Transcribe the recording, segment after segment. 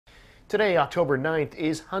Today, October 9th,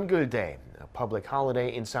 is Hangeul Day, a public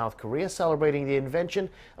holiday in South Korea celebrating the invention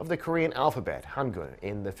of the Korean alphabet, Hangeul,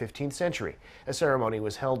 in the 15th century. A ceremony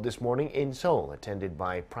was held this morning in Seoul, attended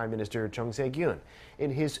by Prime Minister Chung Sye-kyun.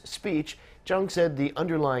 In his speech, Chung said the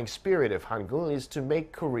underlying spirit of Hangeul is to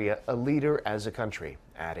make Korea a leader as a country,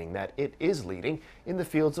 adding that it is leading in the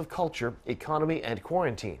fields of culture, economy, and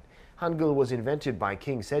quarantine. Hangeul was invented by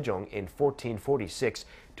King Sejong in 1446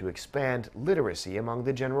 to expand literacy among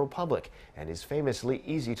the general public and is famously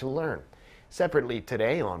easy to learn. Separately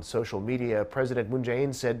today, on social media, President Moon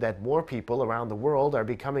Jae-in said that more people around the world are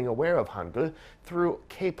becoming aware of Hangeul through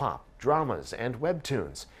K-pop, dramas, and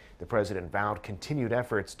webtoons. The president vowed continued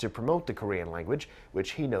efforts to promote the Korean language,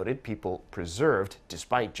 which he noted people preserved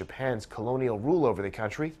despite Japan's colonial rule over the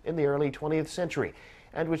country in the early 20th century,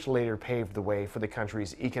 and which later paved the way for the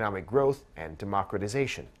country's economic growth and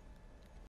democratization.